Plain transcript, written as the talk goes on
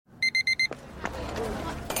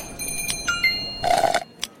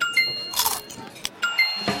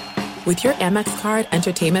With your Amex card,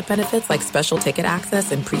 entertainment benefits like special ticket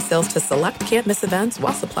access and pre-sales to select can't-miss events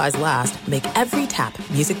while supplies last make every tap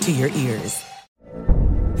music to your ears.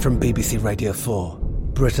 From BBC Radio 4,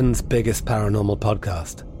 Britain's biggest paranormal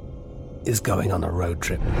podcast is going on a road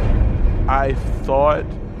trip. I thought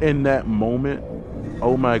in that moment,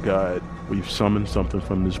 oh my God, we've summoned something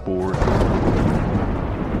from this board.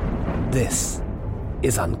 This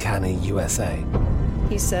is Uncanny USA.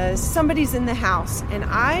 He says, somebody's in the house, and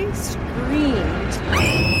I screamed.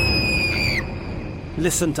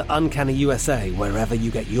 Listen to Uncanny USA wherever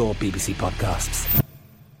you get your BBC podcasts,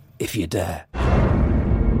 if you dare.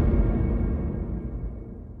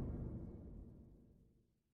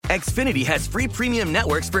 Xfinity has free premium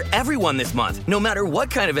networks for everyone this month, no matter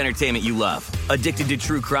what kind of entertainment you love. Addicted to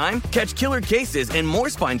true crime? Catch killer cases and more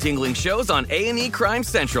spine-tingling shows on A&E Crime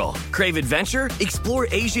Central. Crave adventure? Explore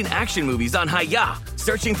Asian action movies on Hi-YAH.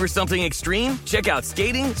 Searching for something extreme? Check out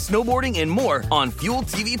skating, snowboarding, and more on Fuel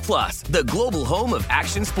TV Plus, the global home of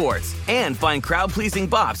action sports. And find crowd-pleasing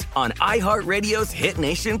bops on iHeartRadio's Hit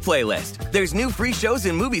Nation playlist. There's new free shows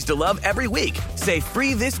and movies to love every week. Say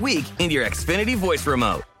free this week in your Xfinity voice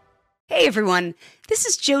remote. Hey everyone, this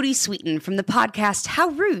is Jodie Sweetin from the podcast How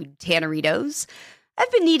Rude, Tanneritos.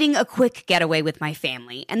 I've been needing a quick getaway with my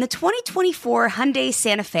family, and the 2024 Hyundai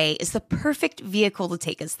Santa Fe is the perfect vehicle to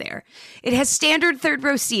take us there. It has standard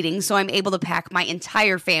third-row seating, so I'm able to pack my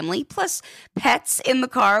entire family, plus pets, in the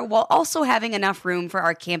car, while also having enough room for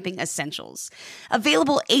our camping essentials.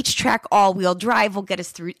 Available H-Track all-wheel drive will get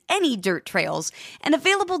us through any dirt trails, and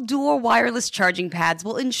available dual wireless charging pads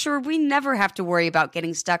will ensure we never have to worry about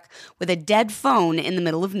getting stuck with a dead phone in the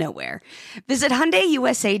middle of nowhere. Visit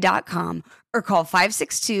HyundaiUSA.com or call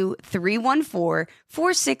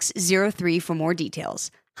 562-314-4603 for more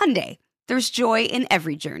details. Hyundai, there's joy in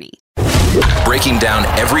every journey. Breaking down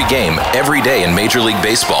every game, every day in Major League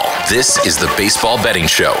Baseball. This is the Baseball Betting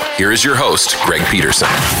Show. Here is your host, Greg Peterson.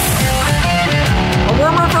 A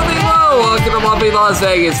warmer from the low. Welcome to lovely Las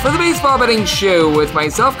Vegas for the Baseball Betting Show with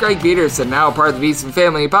myself, Greg Peterson, now part of the VSiN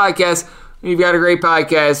Family Podcast. We've got a great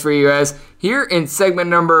podcast for you guys. Here in segment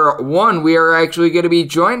number 1, we are actually going to be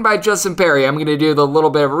joined by Justin Perry. I'm going to do the little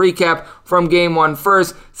bit of a recap from Game 1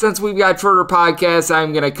 first. Since we've got shorter podcasts,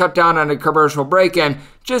 I'm going to cut down on a commercial break and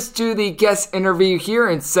just do the guest interview here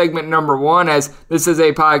in segment number 1, as this is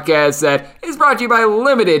a podcast that is brought to you by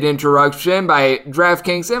limited interruption by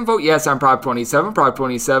DraftKings Info. Yes, I'm Prop 27. Prop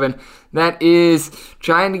 27. That is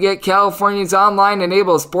trying to get Californians online and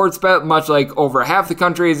able to sports bet, much like over half the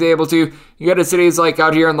country is able to. You go to cities like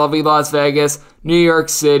out here in lovely Las Vegas, New York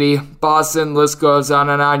City, Boston, list goes on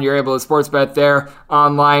and on. You're able to sports bet there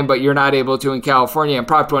online, but you're not able to in California. And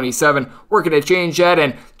Prop 27, working to change that.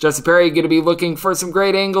 And Justin Perry going to be looking for some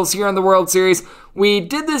great angles here in the World Series. We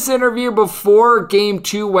did this interview before Game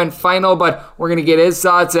 2 went final, but we're going to get his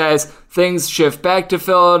thoughts as things shift back to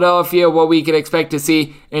Philadelphia, what we can expect to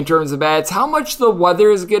see in terms of bats, how much the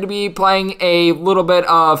weather is going to be playing a little bit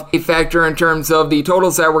of a factor in terms of the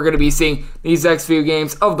totals that we're going to be seeing these next few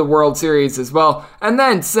games of the World Series as well. And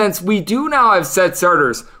then, since we do now have set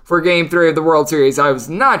starters for Game 3 of the World Series, I was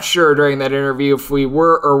not sure during that interview if we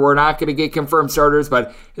were or were not going to get confirmed starters,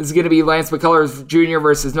 but it's going to be Lance McCullers Jr.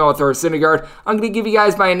 versus Noah Thor-Syndergaard. I'm going to give you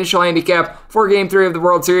guys my initial handicap for Game 3 of the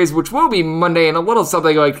World Series, which will be Monday, and a little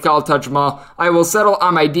something I like to call touch 'em all. I will settle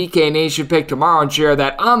on my DK Nation pick tomorrow and share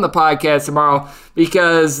that on the podcast tomorrow,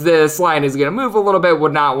 because this line is going to move a little bit.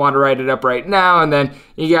 Would not want to write it up right now, and then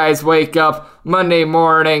you guys wake up Monday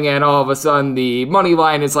morning and all of a sudden the money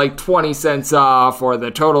line is like 20 cents off, or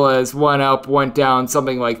the total is went up, went down,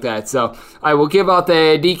 something like that. So I will give out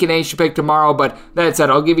the DK Nation pick tomorrow, but that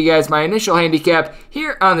said, I'll give you guys my initial handicap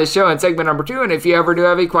here on the show in segment number 2. And if you ever do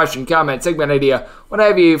have a question, comment, segment idea, what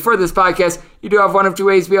have you for this podcast, you do have one of two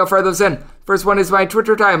ways to be able to fire those in. First one is my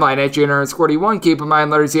Twitter timeline at JNR41. Keep in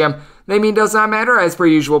mind, letters EM, they mean does not matter. As per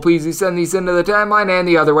usual, please do send these into the timeline. And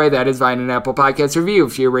the other way, that is via an Apple Podcast review.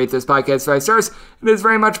 If you rate this podcast 5 stars, it is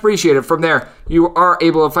very much appreciated. From there, you are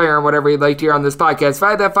able to fire in whatever you'd like to hear on this podcast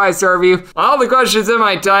via that 5-star review. All the questions in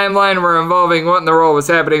my timeline were involving what in the world was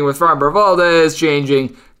happening with Framber Valdez,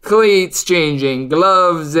 changing cleats, changing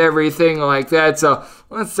gloves, everything like that. So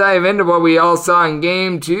let's dive into what we all saw in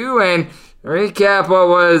Game 2 and recap what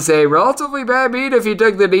was a relatively bad beat if you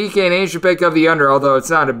took the DK Nation pick of the under, although it's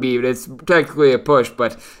not a beat, it's technically a push,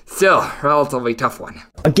 but still, relatively tough one.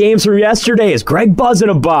 Games from yesterday is Greg buzzing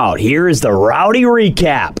about. Here is the rowdy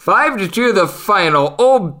recap. 5-2 the final.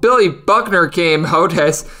 Old Billy Buckner came out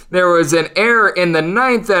as there was an error in the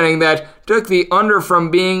ninth inning that took the under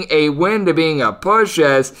from being a win to being a push,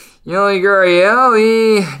 as Yuli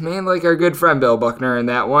Gurriel made like our good friend Bill Buckner in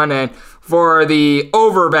that one. And for the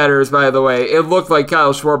over bettors, by the way, it looked like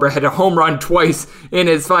Kyle Schwarber had a home run twice in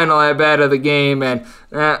his final at-bat of the game, and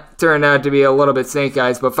that turned out to be a little bit snake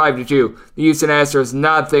eyes, but 5-2. The Houston Astros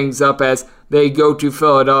nod things up as they go to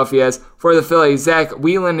Philadelphia. As for the Phillies, Zach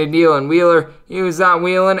wheeling and dealing. Wheeler, he was not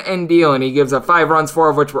wheeling and dealing. He gives up 5 runs,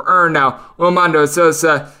 4 of which were earned. Now, Wilmondo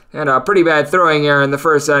Sosa had a pretty bad throwing error in the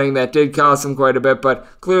first inning that did cost him quite a bit, but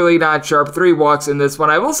clearly not sharp. 3 walks in this one.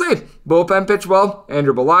 I will say, bullpen pitched well.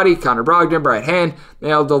 Andrew Bellotti, Connor Brogdon, Brad Hand,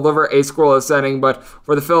 they'll deliver a scoreless inning, but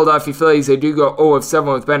for the Philadelphia Phillies, they do go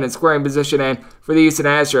 0-7 with Ben in scoring position, and for the Houston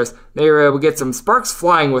Astros, they were able to get some sparks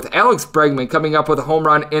flying with Alex Bregman coming up with a home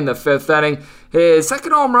run in the 5th inning. His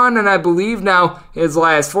second home run, and I believe now his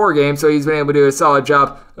last 4 games, so he's been able to do a solid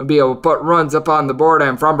job of being able to put runs up on the board.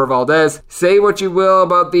 And Framber Valdez, say what you will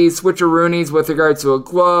about the switcheroonies with regards to a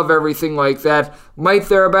glove, everything like that. Might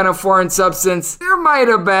there have been a foreign substance? There might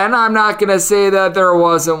have been. I'm not going to say that there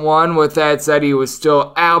wasn't one. With that said, he was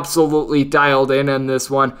still absolutely dialed in this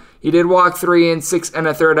one. He did walk 3 in 6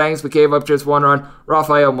 1/3 innings, but gave up just 1 run.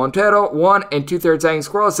 Rafael Montero, 1 2/3 innings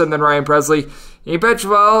scoreless, and then Ryan Presley. He pitched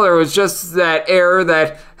well. There was just that error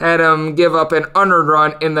that had him give up an unearned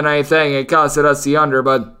run in the 9th inning. It costed us the under,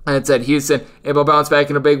 but it said Houston able to bounce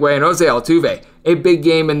back in a big way. And Jose Altuve, a big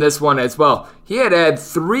game in this one as well. He had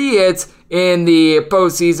 3 hits in the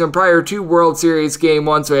postseason prior to World Series Game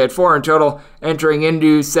 1, so he had 4 in total entering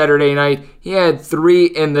into Saturday night. He had 3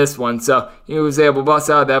 in this one, so he was able to bust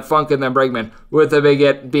out that funk, and then Bregman with a big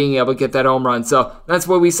hit, being able to get that home run. So that's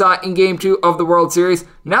what we saw in Game 2 of the World Series.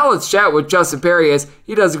 Now let's chat with Justin Perry, as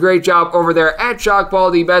he does a great job over there at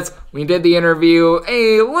Shockbaldy Bets. We did the interview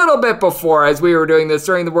a little bit before as we were doing this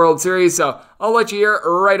during the World Series, so I'll let you hear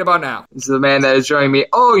right about now. This is the man that is joining me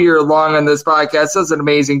all year long on this podcast. Does an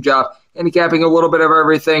amazing job handicapping a little bit of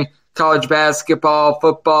everything. College basketball,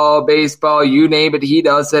 football, baseball, you name it, he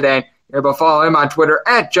does it. And you're able to follow him on Twitter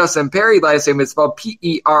at Justin Perry. Last name is spelled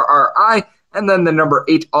Perri, and then the number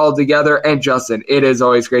 8 altogether. And Justin, it is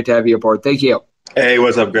always great to have you aboard. Thank you. Hey,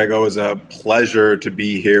 what's up, Greg? Always a pleasure to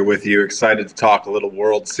be here with you. Excited to talk a little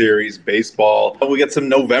World Series baseball. We get some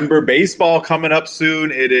November baseball coming up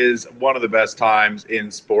soon. It is one of the best times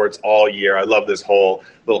in sports all year. I love this whole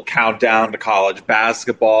little countdown to college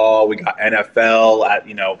basketball. We got NFL at,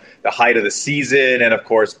 the height of the season. And, of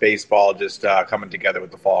course, baseball just coming together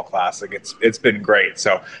with the Fall Classic. It's been great.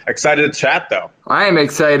 So excited to chat, though. I am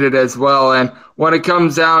excited as well. And when it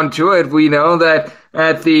comes down to it, we know that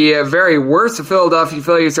at the very worst, the Philadelphia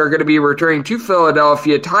Phillies are going to be returning to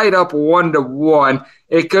Philadelphia, tied up 1-1.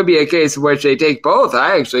 It could be a case in which they take both.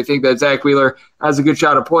 I actually think that Zach Wheeler has a good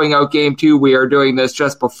shot of pulling out Game 2. We are doing this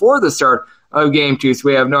just before the start of Game 2, so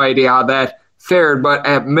we have no idea how that fared. But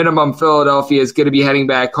at minimum, Philadelphia is going to be heading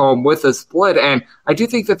back home with a split. And I do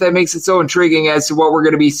think that makes it so intriguing as to what we're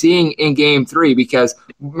going to be seeing in Game 3, because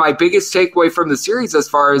my biggest takeaway from the series as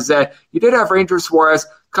far as that you did have Ranger Suarez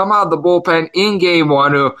come out of the bullpen in Game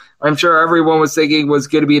 1, who I'm sure everyone was thinking was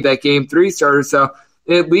going to be that Game 3 starter. So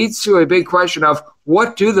it leads to a big question of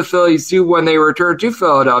what do the Phillies do when they return to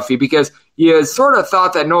Philadelphia? Because you sort of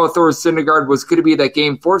thought that Noah Thor's Syndergaard was going to be that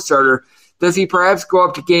Game 4 starter. Does he perhaps go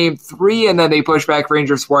up to Game 3 and then they push back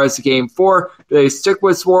Ranger Suarez to Game 4? Do they stick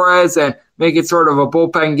with Suarez and make it sort of a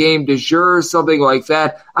bullpen game du jour, something like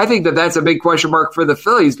that? I think that that's a big question mark for the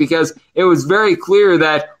Phillies, because it was very clear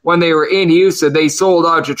that when they were in Houston, they sold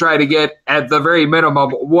out to try to get, at the very minimum,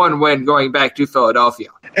 1 win going back to Philadelphia.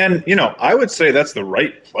 And, I would say that's the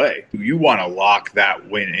right play. You want to lock that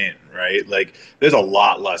win in, right? Like, there's a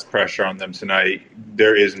lot less pressure on them tonight.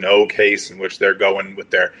 There is no case in which they're going with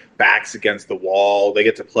their backs against the wall. They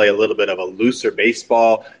get to play a little bit of a looser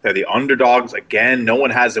baseball. They're the underdogs. Again, no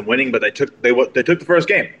one has them winning, but they took the first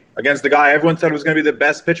game against the guy everyone said was going to be the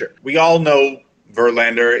best pitcher. We all know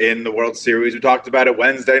Verlander in the World Series. We talked about it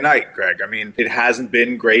Wednesday night, Greg. I mean, it hasn't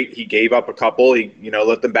been great. He gave up a couple. He,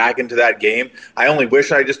 let them back into that game. I only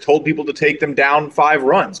wish I just told people to take them down 5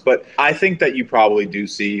 runs. But I think that you probably do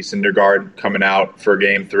see Syndergaard coming out for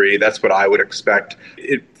Game 3. That's what I would expect.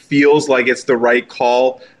 It feels like it's the right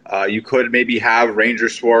call. You could maybe have Ranger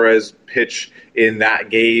Suarez pitch in that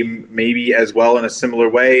game maybe as well in a similar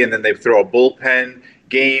way, and then they throw a bullpen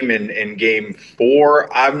game in game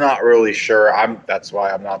 4, I'm not really sure. That's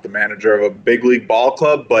why I'm not the manager of a big league ball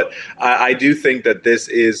club, but I do think that this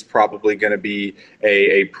is probably going to be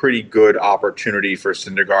a pretty good opportunity for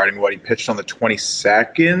Syndergaard. And what he pitched on the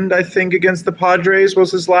 22nd, I think, against the Padres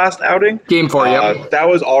was his last outing. Game 4, yeah. That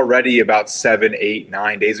was already about 7, 8,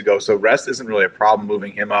 9 days ago, so rest isn't really a problem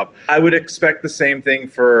moving him up. I would expect the same thing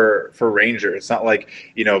for Ranger. It's not like,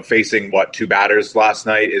 facing 2 batters last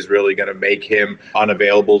night is really going to make him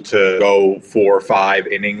unavailable to go 4 or 5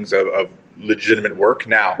 innings of legitimate work.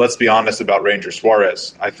 Now, let's be honest about Ranger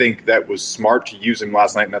Suarez. I think that was smart to use him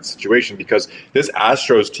last night in that situation because this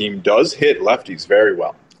Astros team does hit lefties very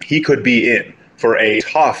well. He could be in for a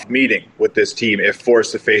tough meeting with this team if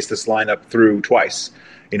forced to face this lineup through twice.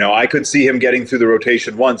 I could see him getting through the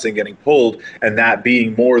rotation once and getting pulled, and that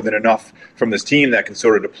being more than enough from this team that can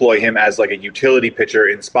sort of deploy him as like a utility pitcher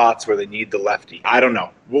in spots where they need the lefty. I don't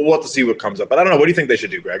know. We'll have to see what comes up. But I don't know. What do you think they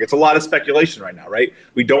should do, Greg? It's a lot of speculation right now, right?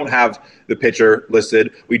 We don't have the pitcher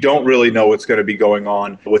listed. We don't really know what's going to be going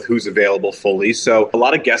on with who's available fully. So a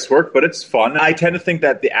lot of guesswork, but it's fun. I tend to think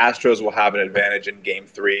that the Astros will have an advantage in Game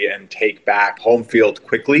 3 and take back home field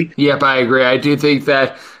quickly. Yep, I agree. I do think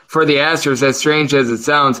that for the Astros, as strange as it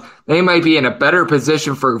sounds, they might be in a better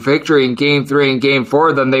position for victory in Game 3 and Game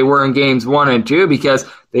 4 than they were in Games 1 and 2 because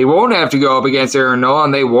they won't have to go up against Aaron Nola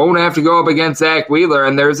and they won't have to go up against Zach Wheeler,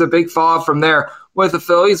 and there's a big fall from there with the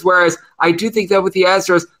Phillies, whereas I do think that with the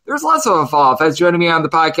Astros, there's less of a fall off. As joining me on the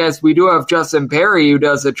podcast, we do have Justin Perry, who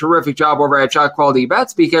does a terrific job over at Shot Quality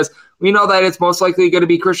Bets, because we know that it's most likely going to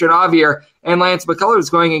be Christian Javier and Lance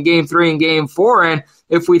McCullers going in Game 3 and Game 4, and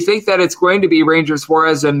if we think that it's going to be Ranger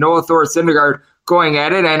Suarez and Noah Thor Syndergaard going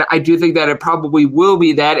at it, and I do think that it probably will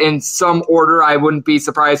be that in some order. I wouldn't be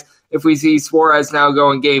surprised if we see Suarez now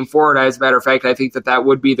go in Game 4, and as a matter of fact, I think that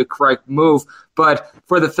would be the correct move. But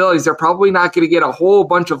for the Phillies, they're probably not going to get a whole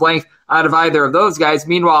bunch of length out of either of those guys.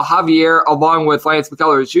 Meanwhile, Javier, along with Lance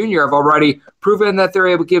McCullers Jr., have already proven that they're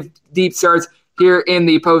able to give deep starts here in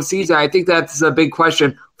the postseason. I think that's a big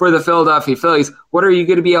question for the Philadelphia Phillies. What are you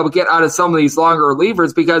going to be able to get out of some of these longer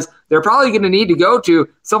relievers? Because they're probably going to need to go to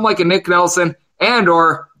someone like a Nick Nelson and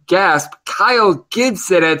or gasp, Kyle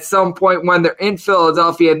Gibson at some point when they're in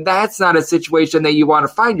Philadelphia, and that's not a situation that you want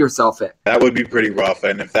to find yourself in. That would be pretty rough,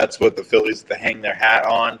 and if that's what the Phillies to hang their hat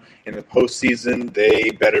on in the postseason, they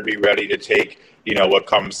better be ready to take what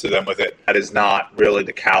comes to them with it. That is not really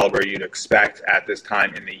the caliber you'd expect at this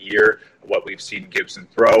time in the year, what we've seen Gibson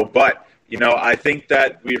throw, but I think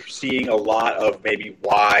that we're seeing a lot of maybe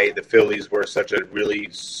why the Phillies were such a really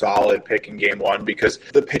solid pick in Game 1, because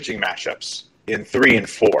the pitching matchups in 3 and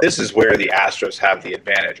 4. This is where the Astros have the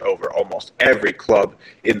advantage over almost every club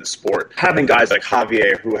in the sport. Having guys like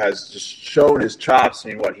Javier, who has just shown his chops,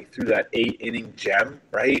 he threw that 8-inning gem,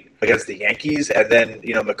 right, against the Yankees, and then,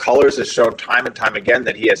 McCullers has shown time and time again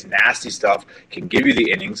that he has nasty stuff, can give you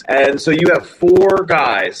the innings, and so you have 4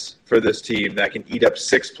 guys for this team that can eat up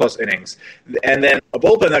 6+ innings, and then a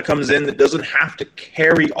bullpen that comes in that doesn't have to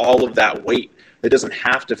carry all of that weight. It doesn't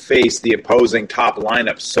have to face the opposing top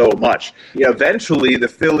lineup so much. Eventually, the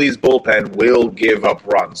Phillies bullpen will give up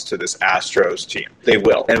runs to this Astros team. They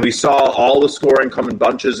will. And we saw all the scoring come in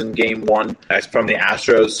bunches in Game 1 from the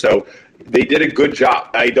Astros, so they did a good job.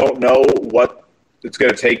 I don't know what it's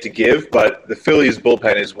going to take to give, but the Phillies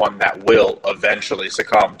bullpen is one that will eventually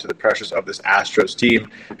succumb to the pressures of this Astros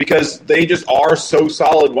team because they just are so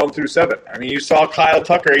solid 1 through 7. I mean, you saw Kyle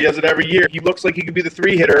Tucker. He does it every year. He looks like he could be the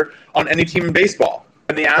 3-hitter on any team in baseball.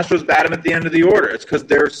 And the Astros bat him at the end of the order. It's because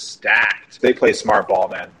they're stacked. They play smart ball,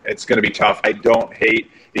 man. It's going to be tough. I don't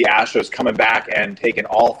hate the Astros coming back and taking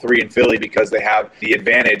all 3 in Philly because they have the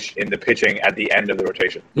advantage in the pitching at the end of the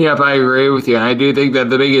rotation. Yep, I agree with you. I do think that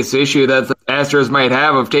the biggest issue that the Astros might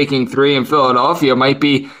have of taking 3 in Philadelphia might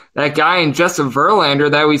be that guy in Justin Verlander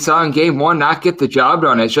that we saw in Game 1 not get the job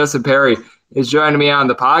done. As Justin Perry is joining me on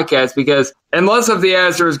the podcast, because unless if the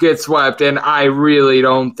Astros get swept, and I really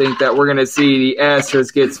don't think that we're going to see the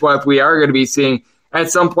Astros get swept, we are going to be seeing at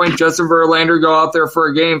some point Justin Verlander go out there for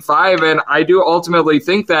a Game 5, and I do ultimately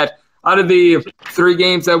think that out of the 3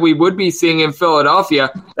 games that we would be seeing in Philadelphia,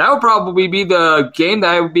 that would probably be the game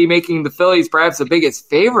that I would be making the Phillies perhaps the biggest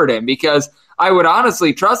favorite in, because I would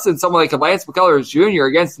honestly trust in someone like Lance McCullers Jr.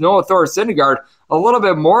 against Noah Thor Syndergaard a little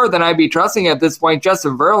bit more than I'd be trusting at this point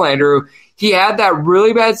Justin Verlander. He had that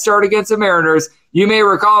really bad start against the Mariners. You may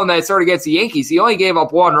recall in that start against the Yankees, he only gave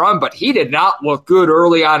up 1 run, but he did not look good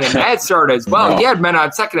early on in that start as well. He had men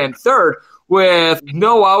on second and third with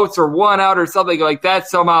no outs or 1 out or something like that,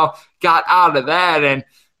 somehow got out of that. And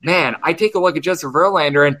man, I take a look at Justin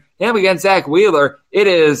Verlander and him against Zach Wheeler. It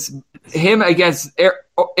is him against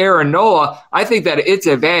Aaron Nola, I think that it's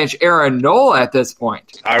advantage Aaron Nola at this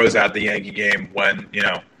point. I was at the Yankee game when,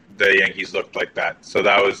 the Yankees looked like that. So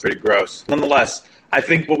that was pretty gross. Nonetheless, I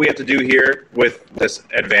think what we have to do here with this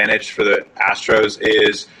advantage for the Astros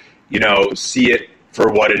is, see it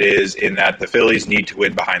for what it is, in that the Phillies need to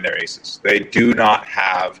win behind their aces. They do not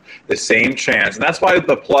have the same chance. And that's why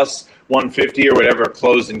the plus 150 or whatever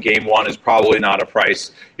closed in game one is probably not a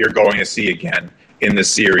price you're going to see again in the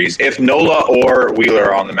series. If Nola or Wheeler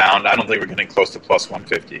are on the mound, I don't think we're getting close to plus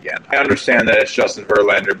 150 again. I understand that it's Justin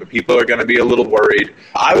Verlander, but people are going to be a little worried.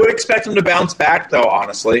 I would expect him to bounce back, though,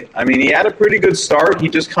 honestly. I mean, he had a pretty good start. He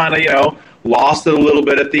just kind of, lost it a little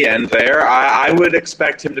bit at the end there. I would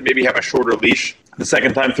expect him to maybe have a shorter leash the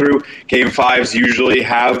second time through. Game fives usually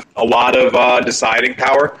have a lot of deciding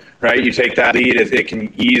power, right? You take that lead, it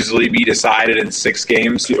can easily be decided in 6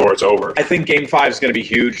 games or it's over. I think game 5 is going to be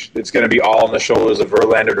huge. It's going to be all on the shoulders of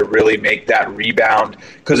Verlander to really make that rebound,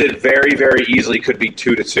 because it very, very easily could be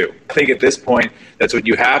 2-2. I think at this point, that's what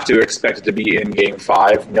you have to expect it to be in game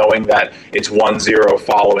 5, knowing that it's 1-0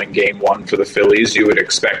 following game 1 for the Phillies. You would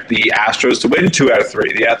expect the Astros to win 2 out of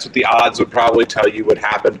 3. That's what the odds would probably tell you would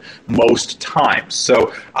happen most times.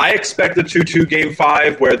 So I expect the 2-2 game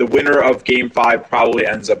 5, where the winner of game 5 probably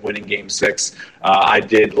ends up winning game 6. I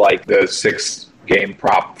did like the 6-game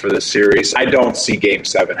prop for this series. I don't see game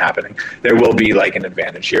 7 happening. There will be like an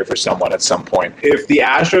advantage here for someone at some point. If the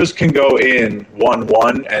Astros can go in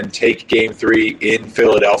 1-1 and take game 3 in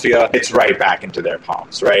Philadelphia, it's right back into their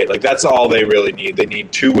palms, right? Like, that's all they really need. They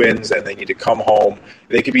need 2 wins and they need to come home.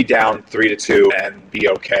 They could be down 3-2 and be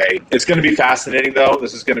okay. It's going to be fascinating, though.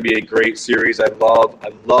 This is going to be a great series. I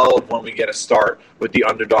love when we get a start with the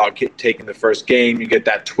underdog taking the first game. You get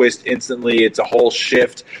that twist instantly. It's a whole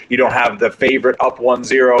shift. You don't have the favorite up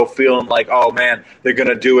 1-0 feeling like, oh man, they're going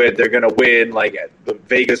to do it. They're going to win. Like, the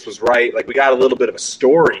Vegas was right. Like, we got a little bit of a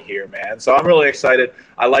story here, man. So I'm really excited.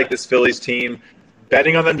 I like this Phillies team.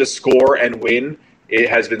 Betting on them to score and win, it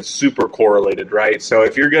has been super correlated, right? So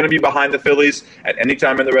if you're going to be behind the Phillies at any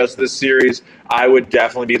time in the rest of this series, I would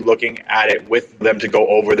definitely be looking at it with them to go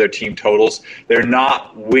over their team totals. They're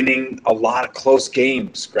not winning a lot of close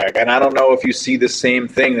games, Greg. And I don't know if you see the same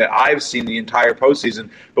thing that I've seen the entire postseason,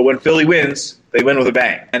 but when Philly wins, they win with a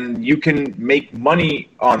bang. And you can make money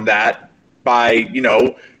on that by,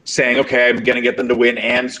 saying, okay, I'm going to get them to win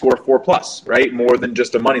and score 4+, right? More than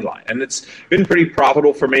just a money line. And it's been pretty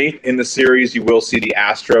profitable for me. In the series, you will see the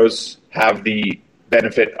Astros have the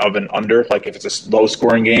benefit of an under. Like, if it's a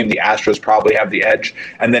low-scoring game, the Astros probably have the edge.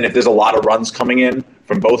 And then if there's a lot of runs coming in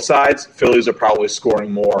from both sides, Phillies are probably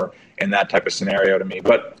scoring more in that type of scenario to me.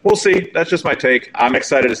 But we'll see. That's just my take. I'm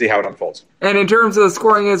excited to see how it unfolds. And in terms of the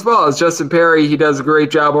scoring as well, as Justin Perry, he does a great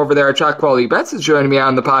job over there at Chalk Quality Bets, is joining me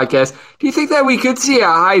on the podcast. Do you think that we could see a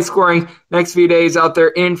high-scoring next few days out there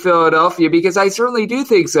in Philadelphia? Because I certainly do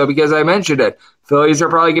think so, because I mentioned it. Phillies are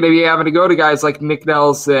probably going to be having to go to guys like Nick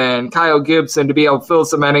Nelson, Kyle Gibson to be able to fill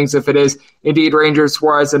some innings if it is indeed Rangers,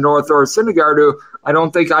 Suarez, and North or Syndergaard, who I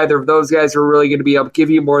don't think either of those guys are really going to be able to give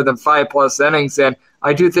you more than 5+ innings. And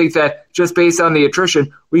I do think that just based on the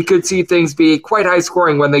attrition, we could see things be quite high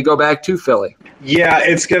scoring when they go back to Philly. Yeah,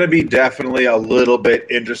 it's going to be definitely a little bit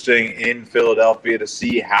interesting in Philadelphia to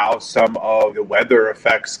see how some of the weather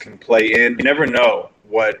effects can play in. You never know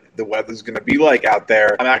what the weather's going to be like out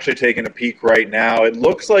there. I'm actually taking a peek right now. It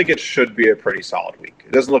looks like it should be a pretty solid week.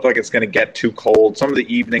 It doesn't look like it's going to get too cold. Some of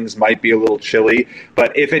the evenings might be a little chilly,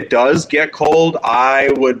 but if it does get cold,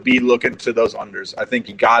 I would be looking to those unders. I think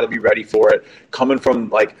you got to be ready for it. Coming from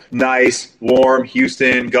like nice, warm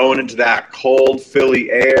Houston, going into that cold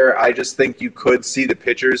Philly air, I just think you could see the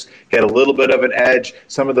pitchers get a little bit of an edge.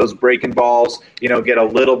 Some of those breaking balls, get a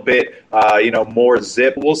little bit, more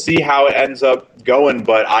zip. We'll see how it ends up going,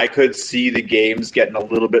 but I could see the games getting a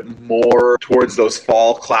little bit more towards those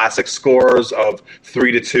fall classic scores of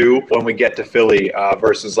 3-2 when we get to Philly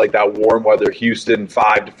versus like that warm weather Houston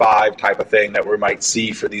 5-5 type of thing that we might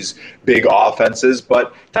see for these big offenses.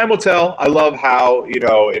 But time will tell. I love how,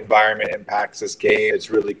 environment impacts this game. It's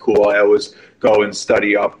really cool. I always go and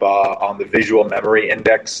study up on the visual memory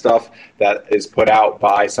index stuff that is put out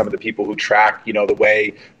by some of the people who track, the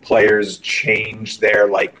way players change their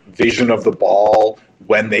vision of the ball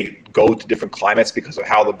when they go to different climates because of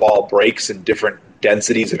how the ball breaks in different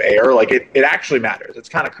densities of air. Like it actually matters. It's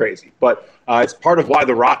kind of crazy, but it's part of why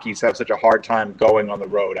the Rockies have such a hard time going on the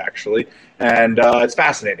road, actually. And it's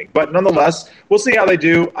fascinating. But nonetheless, we'll see how they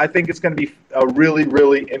do. I think it's going to be a really,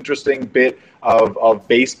 really interesting bit of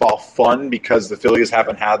baseball fun because the Phillies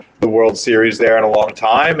haven't had the World Series there in a long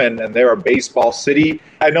time, and they're a baseball city.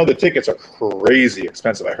 I know the tickets are crazy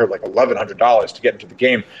expensive. I heard like $1,100 to get into the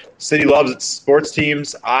game. The city loves its sports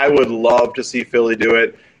teams. I would love to see Philly do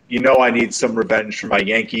it. You know I need some revenge for my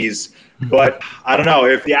Yankees. But I don't know.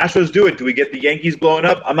 If the Astros do it, do we get the Yankees blowing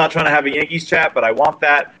up? I'm not trying to have a Yankees chat, but I want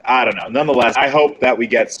that. I don't know. Nonetheless, I hope that we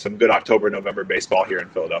get some good October, November baseball here in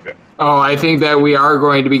Philadelphia. Oh, I think that we are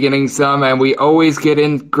going to be getting some, and we always get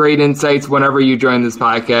in great insights whenever you join this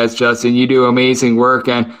podcast, Justin. You do amazing work,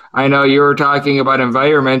 and I know you were talking about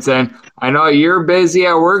environments, and I know you're busy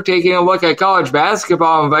at work taking a look at college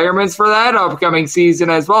basketball environments for that upcoming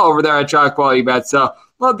season as well over there at Chalk Quality Bets. So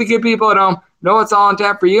love to get people at home know what's all on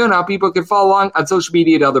tap for you and how people can follow along on social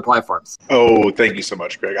media and other platforms. Oh, thank you so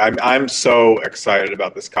much, Greg. I'm so excited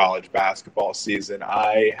about this college basketball season.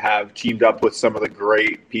 I have teamed up with some of the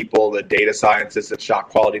great people, the data scientists at Shot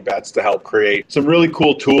Quality Bets, to help create some really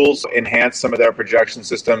cool tools, enhance some of their projection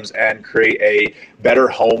systems, and create a better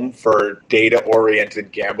home for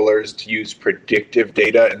data-oriented gamblers to use predictive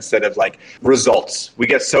data instead of like results. We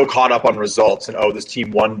get so caught up on results and, oh, this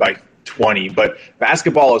team won by 20, but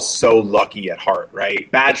basketball is so lucky at heart,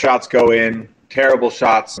 right? Bad shots go in, terrible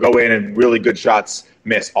shots go in, and really good shots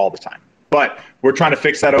miss all the time. But we're trying to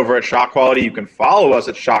fix that over at Shot Quality. You can follow us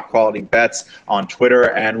at Shot Quality Bets on Twitter,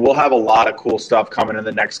 and we'll have a lot of cool stuff coming in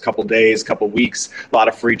the next couple days, couple weeks, a lot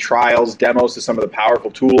of free trials, demos to some of the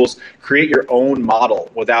powerful tools. Create your own model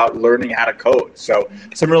without learning how to code. So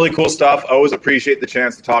some really cool stuff. Always appreciate the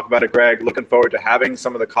chance to talk about it, Greg. Looking forward to having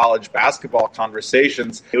some of the college basketball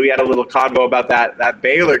conversations. We had a little convo about that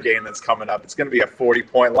Baylor game that's coming up. It's going to be a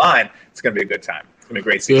 40-point line. It's going to be a good time. A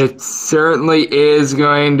great season. It certainly is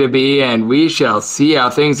going to be, and we shall see how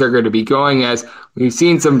things are going to be going as we've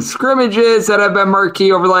seen some scrimmages that have been marquee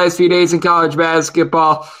over the last few days in college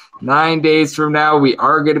basketball. 9 days from now, we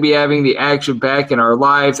are going to be having the action back in our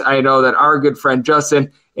lives. I know that our good friend Justin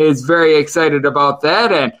is very excited about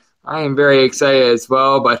that, and I am very excited as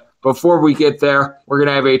well. But before we get there, we're going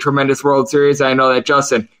to have a tremendous World Series. I know that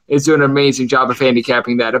Justin is doing an amazing job of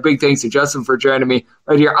handicapping that. A big thanks to Justin for joining me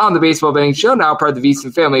right here on the Baseball Betting Show, now part of the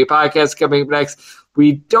VSiN Family Podcast. Coming up next,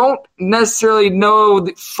 we don't necessarily know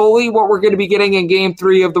fully what we're going to be getting in Game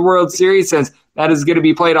 3 of the World Series, since that is going to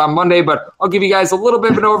be played on Monday, but I'll give you guys a little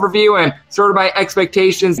bit of an overview and sort of my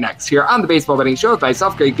expectations next here on the Baseball Betting Show with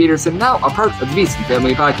myself, Greg Peterson, now a part of the VSiN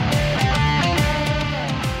Family Podcast.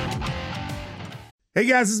 Hey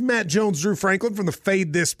guys, this is Matt Jones, Drew Franklin from the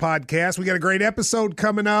Fade This podcast. We got a great episode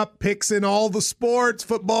coming up, picks in all the sports,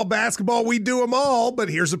 football, basketball, we do them all, but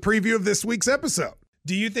here's a preview of this week's episode.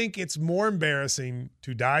 Do you think it's more embarrassing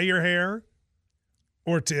to dye your hair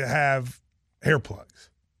or to have hair plugs?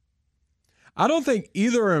 I don't think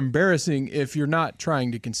either are embarrassing if you're not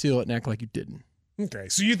trying to conceal it and act like you didn't. Okay,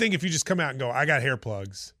 so you think if you just come out and go, I got hair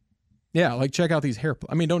plugs. Yeah, like check out these hair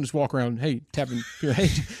plugs. I mean, don't just walk around, hey, tapping,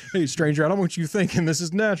 hey, stranger, I don't want you thinking this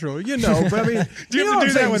is natural. You know, but I mean, do you have to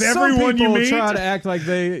do that with everyone you meet? Try to act like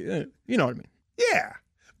they, you know what I mean? Yeah.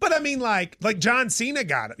 But I mean, like John Cena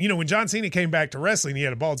got it. You know, when John Cena came back to wrestling, he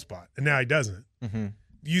had a bald spot, and now he doesn't. Mm-hmm.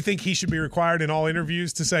 Do you think he should be required in all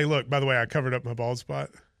interviews to say, look, by the way, I covered up my bald spot?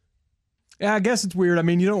 Yeah, I guess it's weird. I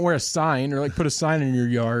mean, you don't wear a sign or like put a sign in your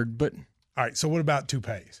yard, but. All right, so what about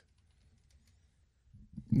toupees?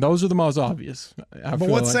 Those are the most obvious. But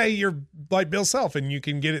let's say you're like Bill Self and you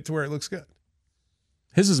can get it to where it looks good.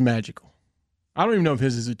 His is magical. I don't even know if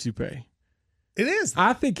his is a toupee. It is.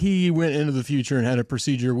 I think he went into the future and had a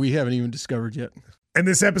procedure we haven't even discovered yet. And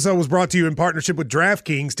this episode was brought to you in partnership with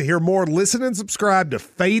DraftKings. To hear more, listen and subscribe to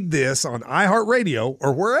Fade This on iHeartRadio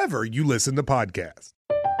or wherever you listen to podcasts.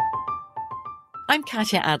 I'm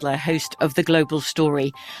Katya Adler, host of The Global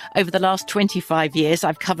Story. Over the last 25 years,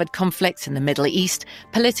 I've covered conflicts in the Middle East,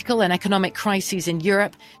 political and economic crises in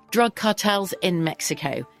Europe, drug cartels in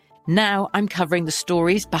Mexico. Now I'm covering the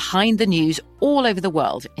stories behind the news all over the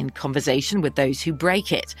world in conversation with those who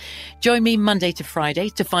break it. Join me Monday to Friday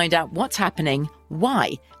to find out what's happening,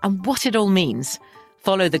 why, and what it all means.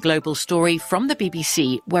 Follow The Global Story from the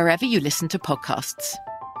BBC wherever you listen to podcasts.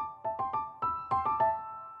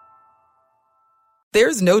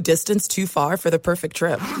 There's no distance too far for the perfect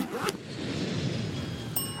trip.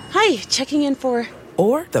 Hi, checking in for...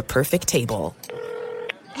 Or the perfect table.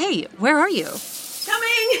 Hey, where are you?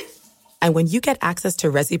 Coming! And when you get access to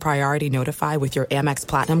Resi Priority Notify with your Amex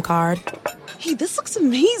Platinum card... Hey, this looks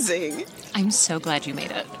amazing. I'm so glad you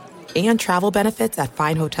made it. and travel benefits at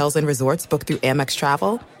fine hotels and resorts booked through Amex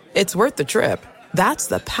Travel, it's worth the trip. That's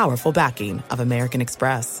the powerful backing of American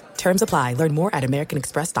Express. Terms apply. Learn more at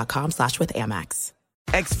americanexpress.com/withAmex.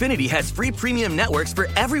 Xfinity has free premium networks for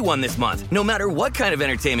everyone this month, no matter what kind of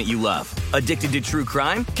entertainment you love. Addicted to true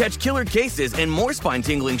crime? Catch killer cases and more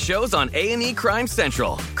spine-tingling shows on A&E Crime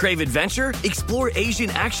Central. Crave adventure? Explore Asian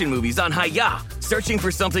action movies on Hi-YAH. Searching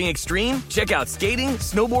for something extreme? Check out skating,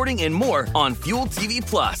 snowboarding, and more on Fuel TV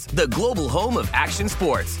Plus, the global home of action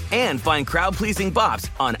sports. And find crowd-pleasing bops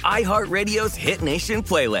on iHeartRadio's Hit Nation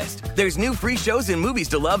playlist. There's new free shows and movies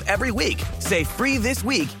to love every week. Say free this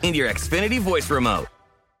week in your Xfinity voice remote.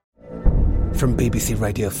 From BBC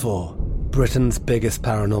Radio 4, Britain's biggest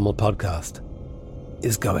paranormal podcast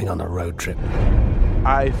is going on a road trip.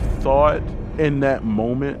 I thought in that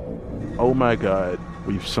moment, oh my God,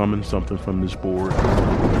 we've summoned something from this board.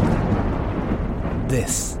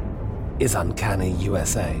 This is Uncanny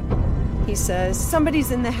USA. He says,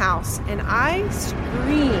 somebody's in the house, and I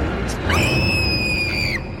screamed.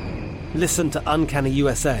 Listen to Uncanny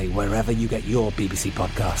USA wherever you get your BBC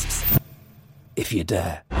podcasts, if you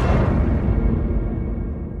dare.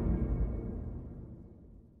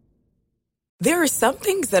 There are some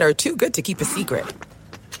things that are too good to keep a secret.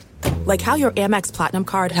 Like how your Amex Platinum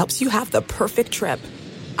card helps you have the perfect trip.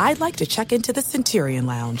 I'd like to check into the Centurion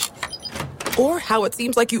Lounge. Or how it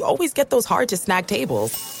seems like you always get those hard-to-snag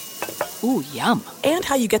tables. Ooh, yum. And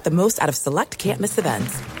how you get the most out of select can't-miss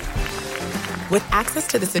events. With access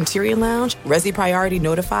to the Centurion Lounge, Resi Priority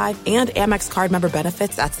Notified, and Amex card member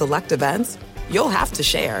benefits at select events, you'll have to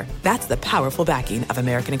share. That's the powerful backing of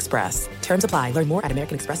American Express. Terms apply. Learn more at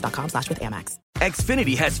americanexpress.com/withAmex.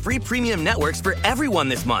 Xfinity has free premium networks for everyone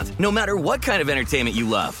this month, no matter what kind of entertainment you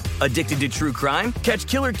love. Addicted to true crime? Catch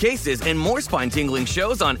killer cases and more spine-tingling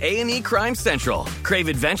shows on A&E Crime Central. Crave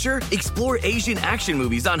adventure? Explore Asian action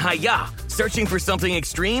movies on Hi-YAH. Searching for something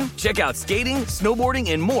extreme? Check out skating, snowboarding,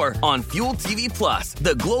 and more on Fuel TV Plus,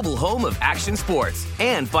 the global home of action sports.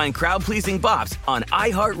 And find crowd-pleasing bops on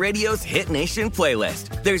iHeartRadio's Hit Nation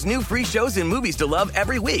playlist. There's new free shows and movies to love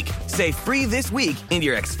every week. Say free this week in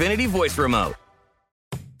your Xfinity voice remote.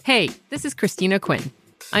 Hey, this is Christina Quinn.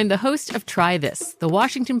 I'm the host of Try This, the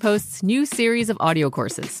Washington Post's new series of audio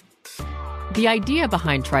courses. The idea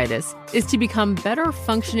behind Try This is to become better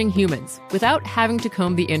functioning humans without having to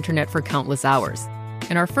comb the internet for countless hours.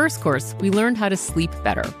 In our first course, we learned how to sleep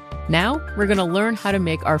better. Now, we're going to learn how to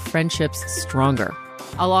make our friendships stronger.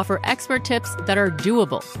 I'll offer expert tips that are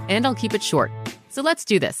doable, and I'll keep it short. So let's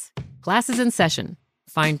do this. Class is in session.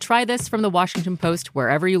 Find Try This from the Washington Post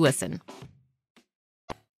wherever you listen.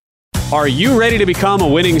 Are you ready to become a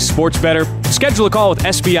winning sports bettor? Schedule a call with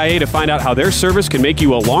SBIA to find out how their service can make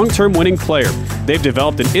you a long-term winning player. They've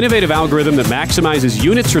developed an innovative algorithm that maximizes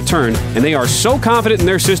units return, and they are so confident in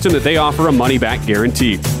their system that they offer a money-back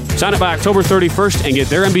guarantee. Sign up by October 31st and get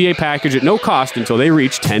their MBA package at no cost until they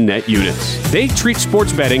reach 10 net units. They treat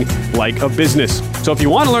sports betting like a business. So if you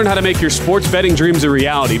want to learn how to make your sports betting dreams a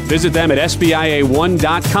reality, visit them at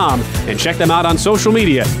SBIA1.com and check them out on social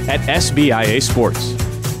media at SBIA Sports.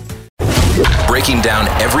 Breaking down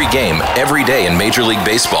every game, every day in Major League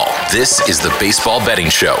Baseball. This is the Baseball Betting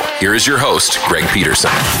Show. Here is your host, Greg Peterson.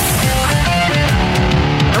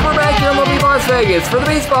 And we're back here in lovely Las Vegas for the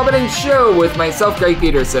Baseball Betting Show with myself, Greg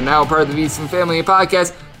Peterson, now part of the VSiN Family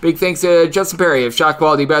Podcast. Big thanks to Justin Perry of Shot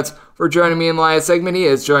Quality Bets for joining me in the last segment. He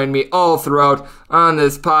has joined me all throughout on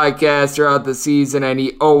this podcast throughout the season, and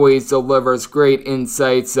he always delivers great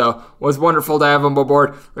insights. So it was wonderful to have him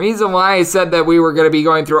aboard. Reason why I said that we were going to be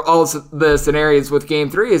going through all the scenarios with Game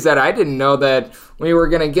 3 is that I didn't know that we were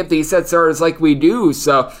going to get these set starters like we do.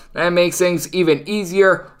 So that makes things even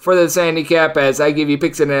easier for this handicap as I give you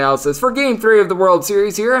picks and analysis for Game 3 of the World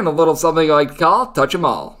Series here and a little something I like to call Touch 'em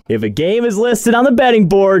All. If a game is listed on the betting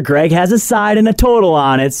board, Greg has a side and a total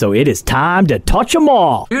on it, so it is time to touch 'em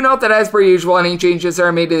all. Do note that as per usual, any changes that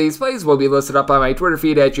are made to these plays will be listed up on my Twitter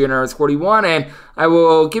feed at JNRS41, and I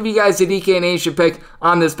will give you guys a DK Nation pick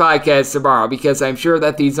on this podcast tomorrow because I'm sure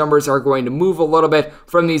that these numbers are going to move a little bit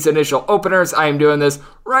from these initial openers. I am doing this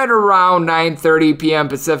right around 9:30 p.m.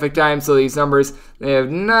 Pacific time, so these numbers, they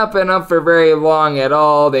have not been up for very long at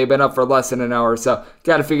all. They've been up for less than an hour, so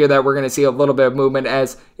got to figure that we're going to see a little bit of movement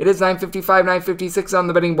as it is 9:55, 9:56 on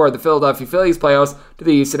the betting board. The Philadelphia Phillies play host to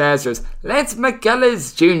the Houston Astros. Lance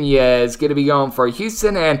McCullers Jr. is going to be going for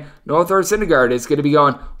Houston, and Noah Syndergaard is going to be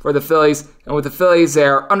going for the Phillies. And with the Phillies, they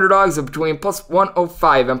are underdogs of between plus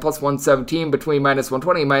 105 and plus 117, between minus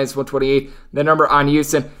 120 and minus 128. The number on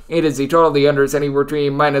Houston, it is the total. The under is anywhere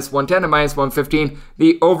between minus 110 and minus 115.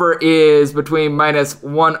 The over is between minus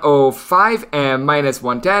 105 and minus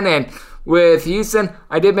 110. And with Houston,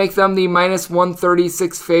 I did make them the minus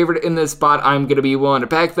 136 favorite in this spot. I'm going to be willing to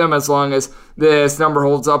pack them as long as this number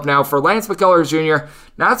holds up. Now for Lance McCullers Jr.,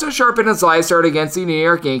 not so sharp in his live start against the New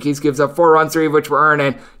York Yankees, gives up 4 runs, 3 of which were earned.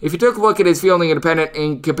 And if you took a look at his fielding independent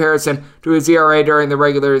in comparison to his ERA during the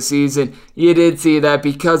regular season, you did see that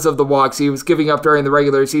because of the walks, he was giving up during the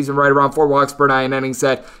regular season right around 4 walks per 9 innings,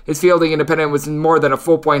 that his fielding independent was more than a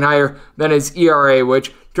full point higher than his ERA,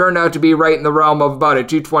 which turned out to be right in the realm of about a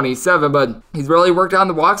 227, but he's really worked on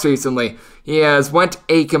the walks recently. He has went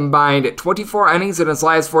a combined 24 innings in his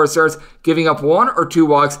last 4 starts, giving up 1 or 2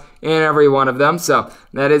 walks in every one of them. So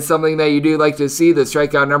that is something that you do like to see. The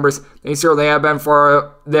strikeout numbers, they certainly have been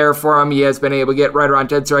there for him. He has been able to get right around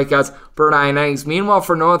 10 strikeouts per 9 innings. Meanwhile,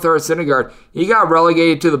 for Noah Syndergaard, he got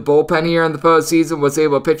relegated to the bullpen here in the postseason, was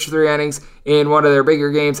able to pitch 3 innings in one of their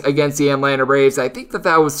bigger games against the Atlanta Braves. I think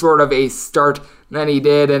that was sort of a start that he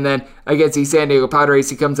did, and then against the San Diego Padres,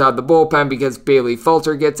 he comes out of the bullpen because Bailey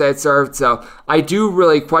Falter gets that start. So I do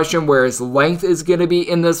really question where his length is going to be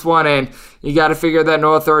in this one, and you got to figure that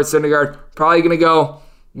Noah Syndergaard probably going to go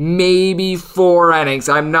maybe 4 innings.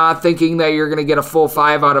 I'm not thinking that you're going to get a full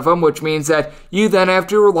 5 out of him, which means that you then have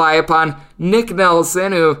to rely upon Nick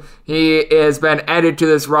Nelson, who he has been added to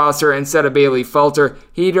this roster instead of Bailey Falter.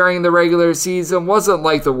 He, during the regular season, wasn't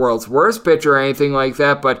like the world's worst pitcher or anything like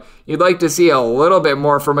that, but you'd like to see a little bit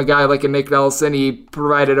more from a guy like a Nick Nelson. He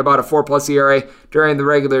provided about a 4+ ERA during the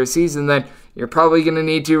regular season. Then you're probably going to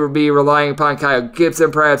need to be relying upon Kyle Gibson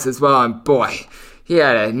perhaps as well, and boy, he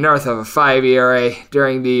had a north of a 5 ERA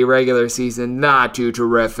during the regular season. Not too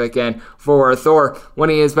terrific. And for Thor, when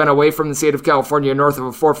he has been away from the state of California, north of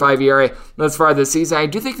a 4.5 ERA thus far this season, I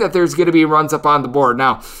do think that there's going to be runs up on the board.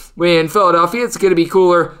 Now, in Philadelphia, it's going to be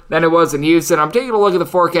cooler than it was in Houston. I'm taking a look at the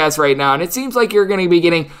forecast right now, and it seems like you're going to be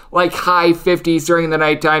getting like high 50s during the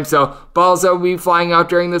nighttime. So balls that will be flying out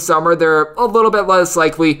during the summer, they're a little bit less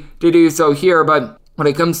likely to do so here, but when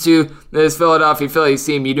it comes to this Philadelphia Phillies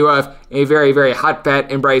team, you do have a very, very hot bat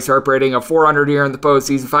in Bryce Harper, hitting a 400 here in the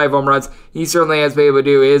postseason, 5 home runs. He certainly has been able to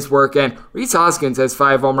do his work, and Rhys Hoskins has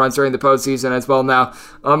 5 home runs during the postseason as well. Now,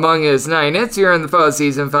 among his 9 hits here in the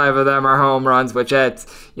postseason, 5 of them are home runs, which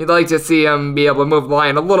you'd like to see him be able to move the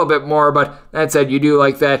line a little bit more, but that said, you do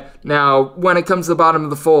like that. Now, when it comes to the bottom of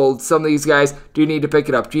the fold, some of these guys do need to pick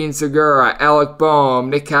it up. Gene Segura, Alec Boehm,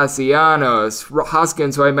 Nick Castellanos,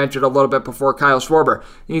 Hoskins, who I mentioned a little bit before, Kyle Schwarber.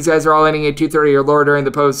 These guys are all hitting a 230 or lower during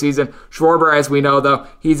the postseason. Schwarber, as we know, though,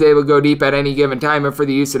 he's able to go deep at any given time, and for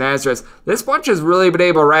the Houston Astros, this bunch has really been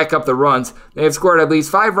able to rack up the runs. They have scored at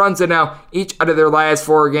least 5 runs in now each out of their last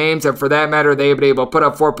 4 games, and for that matter, they have been able to put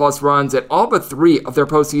up 4+ runs in all but 3 of their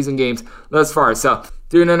postseason games thus far. So,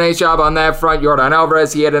 doing a nice job on that front. Yordan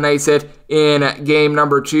Alvarez, he had a nice hit in game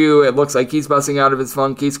number 2. It looks like he's busting out of his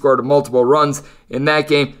funk. He scored multiple runs in that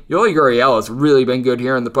game. Yoli Gurriel has really been good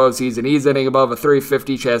here in the postseason. He's hitting above a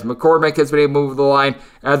 350. Chas McCormick has been able to move the line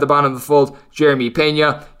at the bottom of the fold. Jeremy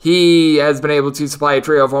Pena, he has been able to supply a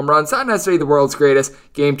trio of home runs. Not necessarily the world's greatest.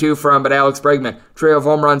 Game 2 from, but Alex Bregman, trio of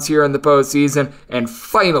home runs here in the postseason. And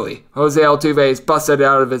finally, Jose Altuve is busted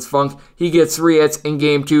out of his funk. He gets 3 hits in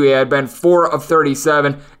game 2. He had been 4 of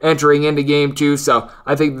 37 entering into game 2. So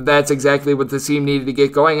I think that's exactly what the team needed to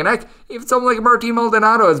get going. And heck, even someone like Martin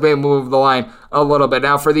Maldonado has been able to move the line a little bit.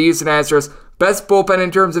 Now for the Houston Astros, best bullpen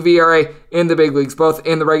in terms of ERA in the big leagues, both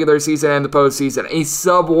in the regular season and the postseason. A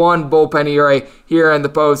sub-1 bullpen ERA here in the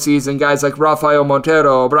postseason. Guys like Rafael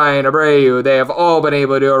Montero, Brian Abreu, they have all been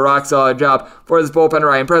able to do a rock-solid job for this bullpen.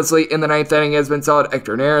 Ryan Presley in the 9th inning has been solid.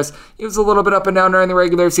 Hector Neris, he was a little bit up and down during the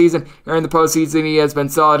regular season. During the postseason, he has been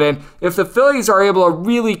solid. And if the Phillies are able to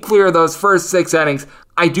really clear those first 6 innings,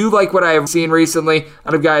 I do like what I have seen recently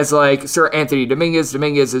out of guys like Sir Anthony Dominguez.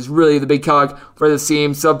 Dominguez is really the big cog for the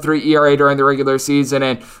team, sub-3 ERA during the regular season,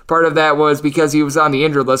 and part of that was because he was on the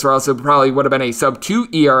injured list, or also probably would have been a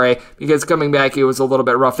sub-2 ERA, because coming back he was a little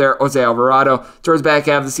bit rough there. Jose Alvarado, towards back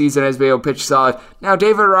half of the season, has been able to pitch solid. Now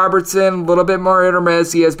David Robertson, a little bit more hit or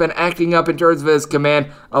miss. He has been acting up in terms of his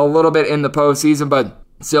command a little bit in the postseason, but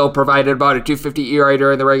still provided about a 250 ERA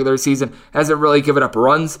during the regular season. Hasn't really given up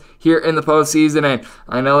runs here in the postseason, and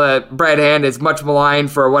I know that Brad Hand is much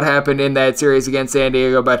maligned for what happened in that series against San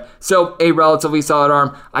Diego, but still a relatively solid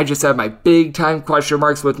arm. I just have my big-time question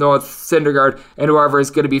marks with Noah Syndergaard and whoever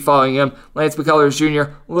is going to be following him. Lance McCullers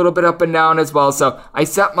Jr., a little bit up and down as well, so I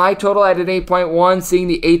set my total at an 8.1, seeing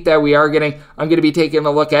the 8 that we are getting. I'm going to be taking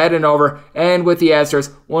a look at and over, and with the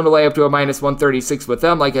Astros, want to lay up to a minus 136 with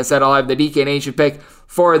them. Like I said, I'll have the DK Nation pick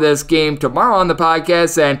for this game tomorrow on the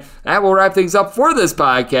podcast, and that will wrap things up for this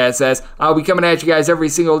podcast, as I'll be coming at you guys every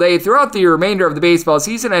single day throughout the remainder of the baseball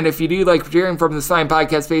season. And if you do like hearing from this fine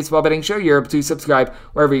podcast, Baseball Betting Show, you're able to subscribe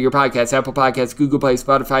wherever your podcasts, Apple Podcasts, Google Play,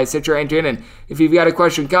 Spotify, Stitcher, and TuneIn. If you've got a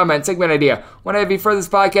question, comment, segment idea, want to have you for this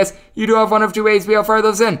podcast, you do have one of two ways we all fire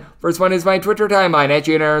those in. First one is my Twitter timeline at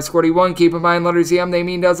JNR_41. Keep in mind, letters EM, they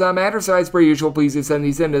mean does not matter, so as per usual, please do send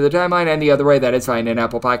these into the timeline. And the other way, that is find an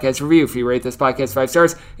Apple Podcast review. If you rate this podcast 5 stars,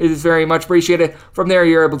 it is very much appreciated. From there,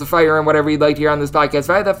 you're able to fire in whatever you'd like to hear on this podcast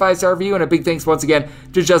via that 5-star review. And a big thanks once again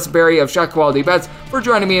to Justin Berry of Shot Quality Bets for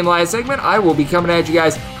joining me in the last segment. I will be coming at you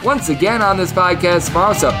guys once again on this podcast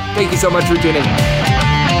tomorrow, so thank you so much for tuning in.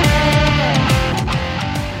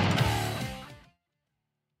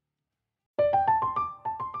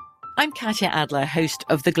 I'm Katya Adler, host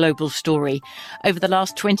of The Global Story. Over the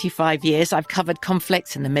last 25 years, I've covered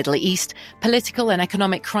conflicts in the Middle East, political and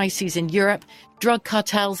economic crises in Europe, drug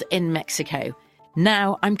cartels in Mexico.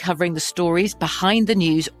 Now I'm covering the stories behind the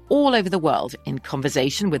news all over the world in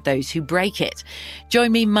conversation with those who break it.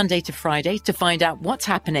 Join me Monday to Friday to find out what's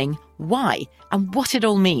happening, why, and what it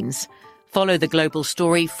all means. Follow The Global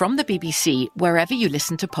Story from the BBC wherever you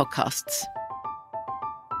listen to podcasts.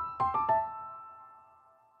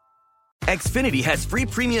 Xfinity has free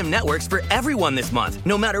premium networks for everyone this month,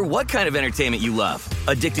 no matter what kind of entertainment you love.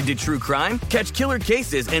 Addicted to true crime? Catch killer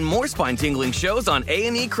cases and more spine-tingling shows on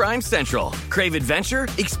A&E Crime Central. Crave adventure?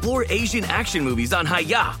 Explore Asian action movies on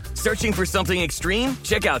Hi-YAH. Searching for something extreme?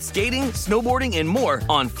 Check out skating, snowboarding, and more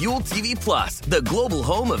on Fuel TV Plus, the global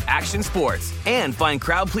home of action sports. And find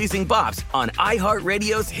crowd-pleasing bops on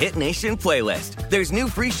iHeartRadio's Hit Nation playlist. There's new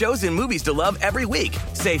free shows and movies to love every week.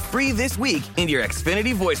 Say free this week in your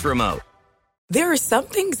Xfinity voice remote. There are some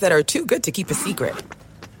things that are too good to keep a secret.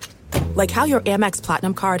 Like how your Amex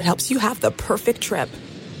Platinum card helps you have the perfect trip.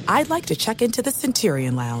 I'd like to check into the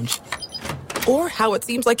Centurion Lounge. Or how it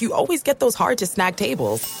seems like you always get those hard-to-snag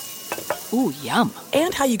tables. Ooh, yum.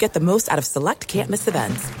 And how you get the most out of select can't-miss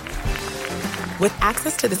events. With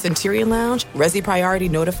access to the Centurion Lounge, Resi Priority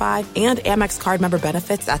Notified, and Amex card member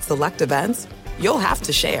benefits at select events, you'll have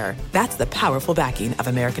to share. That's the powerful backing of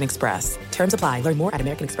American Express. Terms apply. Learn more at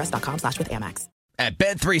americanexpress.com/withAmex. At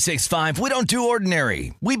Bet365, we don't do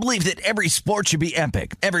ordinary. We believe that every sport should be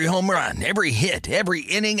epic. Every home run, every hit, every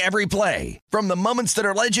inning, every play. From the moments that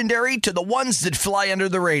are legendary to the ones that fly under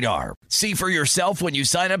the radar. See for yourself when you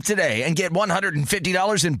sign up today and get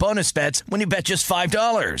 $150 in bonus bets when you bet just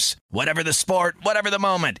 $5. Whatever the sport, whatever the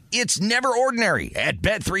moment, it's never ordinary at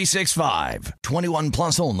Bet365. 21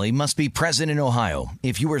 plus only. Must be present in Ohio.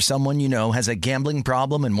 If you or someone you know has a gambling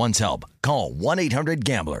problem and wants help, call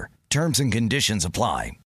 1-800-GAMBLER. Terms and conditions apply.